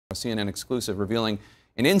A CNN exclusive revealing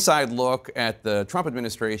an inside look at the Trump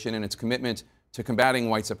administration and its commitment to combating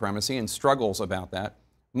white supremacy and struggles about that.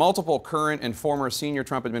 Multiple current and former senior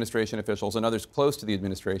Trump administration officials and others close to the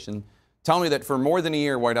administration tell me that for more than a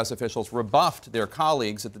year, White House officials rebuffed their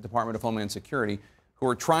colleagues at the Department of Homeland Security who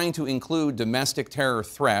are trying to include domestic terror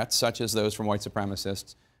threats, such as those from white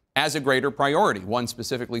supremacists, as a greater priority, one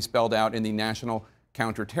specifically spelled out in the National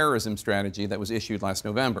Counterterrorism Strategy that was issued last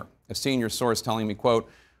November. A senior source telling me, quote,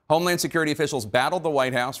 Homeland Security officials battled the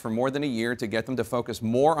White House for more than a year to get them to focus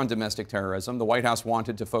more on domestic terrorism. The White House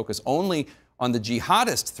wanted to focus only on the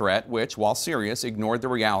jihadist threat, which, while serious, ignored the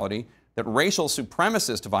reality that racial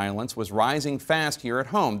supremacist violence was rising fast here at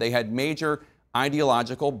home. They had major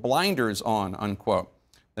ideological blinders on, unquote.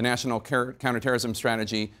 The National Counterterrorism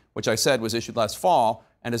Strategy, which I said was issued last fall,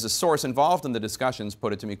 and as a source involved in the discussions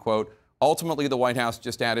put it to me, quote, ultimately the White House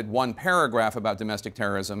just added one paragraph about domestic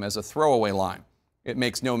terrorism as a throwaway line. It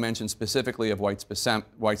makes no mention specifically of white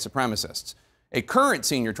supremacists. A current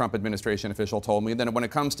senior Trump administration official told me that when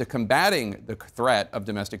it comes to combating the threat of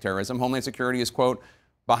domestic terrorism, Homeland Security is, quote,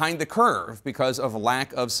 behind the curve because of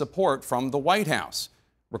lack of support from the White House.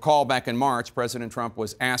 Recall back in March, President Trump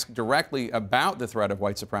was asked directly about the threat of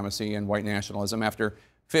white supremacy and white nationalism after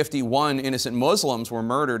 51 innocent Muslims were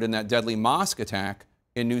murdered in that deadly mosque attack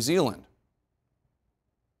in New Zealand.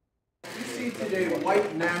 You see today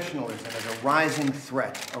white nationalism as a rising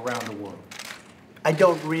threat around the world. I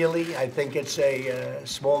don't really. I think it's a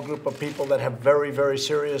small group of people that have very, very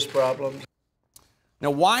serious problems.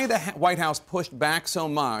 Now, why the White House pushed back so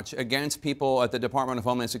much against people at the Department of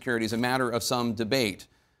Homeland Security is a matter of some debate.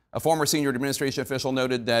 A former senior administration official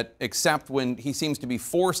noted that except when he seems to be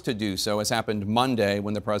forced to do so, as happened Monday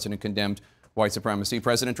when the president condemned white supremacy,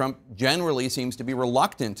 President Trump generally seems to be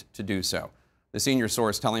reluctant to do so. The senior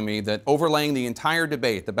source telling me that overlaying the entire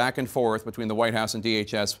debate, the back and forth between the White House and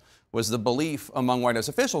DHS, was the belief among White House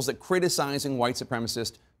officials that criticizing white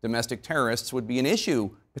supremacist domestic terrorists would be an issue,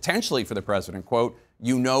 potentially for the president. Quote,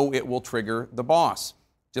 you know it will trigger the boss.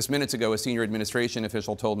 Just minutes ago, a senior administration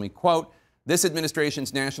official told me, quote, this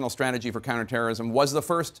administration's national strategy for counterterrorism was the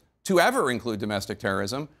first to ever include domestic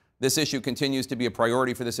terrorism. This issue continues to be a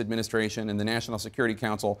priority for this administration, and the National Security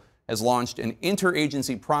Council has launched an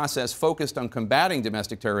interagency process focused on combating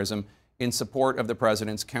domestic terrorism in support of the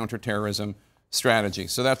president's counterterrorism strategy.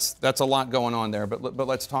 So that's a lot going on there, but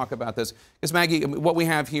let's talk about this. Because, Maggie, what we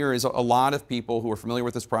have here is a lot of people who are familiar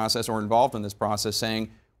with this process or involved in this process saying,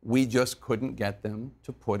 we just couldn't get them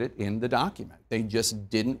to put it in the document. They just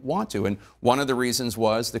didn't want to. And one of the reasons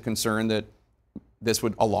was the concern that this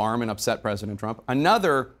would alarm and upset President Trump.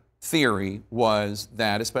 Another theory was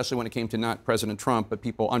that, especially when it came to not President Trump, but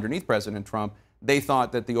people underneath President Trump, they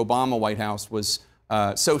thought that the Obama White House was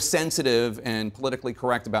so sensitive and politically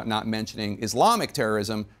correct about not mentioning Islamic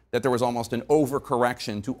terrorism that there was almost an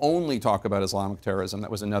overcorrection to only talk about Islamic terrorism. That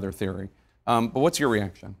was another theory. But what's your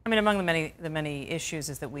reaction? I mean, among the many issues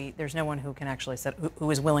is that there's no one who can actually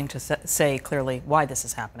who is willing to say clearly why this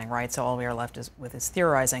is happening, right? So all we are left with is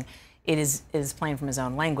theorizing. It is plain from his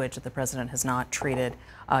own language that the president has not treated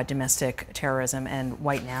domestic terrorism and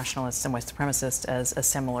white nationalists and white supremacists as a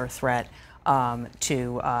similar threat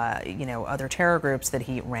to other terror groups that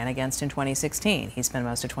he ran against in 2016. He spent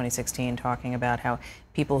most of 2016 talking about how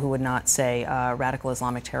people who would not say radical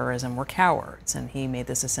Islamic terrorism were cowards, and he made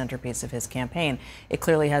this a centerpiece of his campaign. It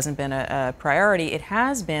clearly hasn't been a priority. It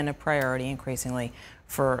has been a priority increasingly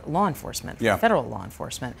for law enforcement, for federal law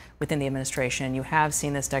enforcement within the administration. You have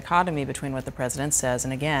seen this dichotomy between what the president says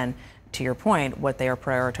and, again, to your point, what they are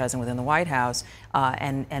prioritizing within the White House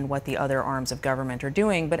and what the other arms of government are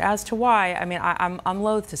doing. But as to why, I mean, I'm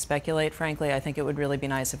loath to speculate, frankly. I think it would really be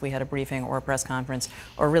nice if we had a briefing or a press conference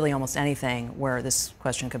or really almost anything where this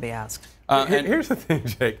question could be asked. Here's the thing,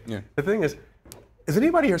 Jake. Yeah. The thing is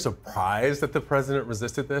anybody here surprised that the president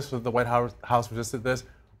resisted this or the White House resisted this?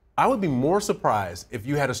 I would be more surprised if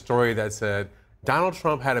you had a story that said Donald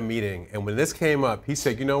Trump had a meeting, and when this came up, he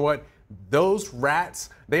said, you know what? Those rats,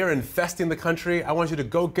 they are infesting the country. I want you to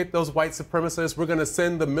go get those white supremacists. We're going to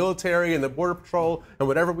send the military and the Border Patrol and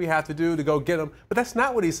whatever we have to do to go get them. But that's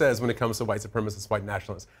not what he says when it comes to white supremacists, white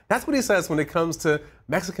nationalists. That's what he says when it comes to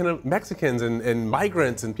Mexicans and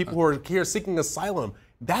migrants and people who are here seeking asylum.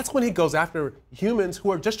 That's when he goes after humans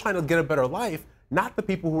who are just trying to get a better life, not the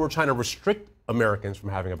people who are trying to restrict Americans from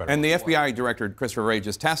having a better life. And the FBI director, Christopher Wray,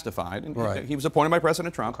 just testified, and he was appointed by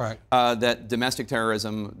President Trump, that domestic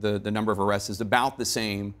terrorism, the number of arrests is about the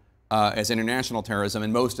same as international terrorism,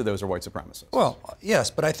 and most of those are white supremacists. Well,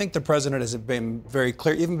 yes, but I think the president has been very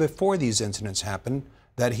clear, even before these incidents happened,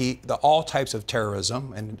 that all types of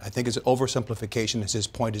terrorism, and I think it's an oversimplification, is his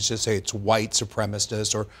point, is just say it's white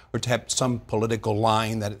supremacist or to have some political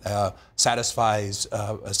line that satisfies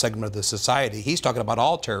a segment of the society. He's talking about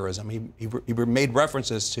all terrorism. He made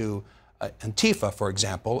references to Antifa, for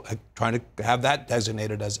example, trying to have that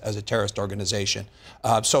designated as a terrorist organization.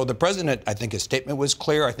 So the president, I think his statement was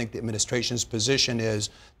clear. I think the administration's position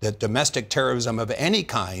is that domestic terrorism of any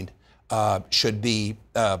kind should be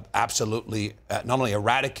absolutely not only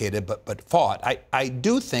eradicated, but fought. I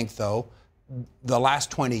do think, though, the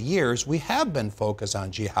last 20 years, we have been focused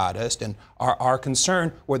on jihadists, and our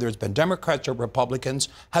concern, whether it's been Democrats or Republicans,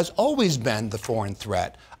 has always been the foreign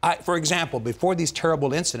threat. For example, before these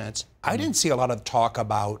terrible incidents, I didn't see a lot of talk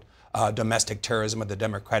about domestic terrorism at the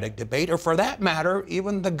Democratic debate, or for that matter,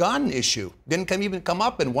 even the gun issue didn't even come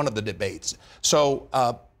up in one of the debates. So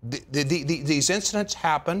these incidents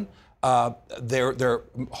happen. They're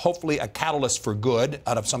hopefully a catalyst for good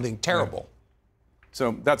out of something terrible.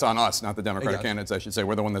 So that's on us, not the Democratic candidates, I should say.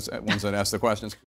 We're the ones that ask the questions.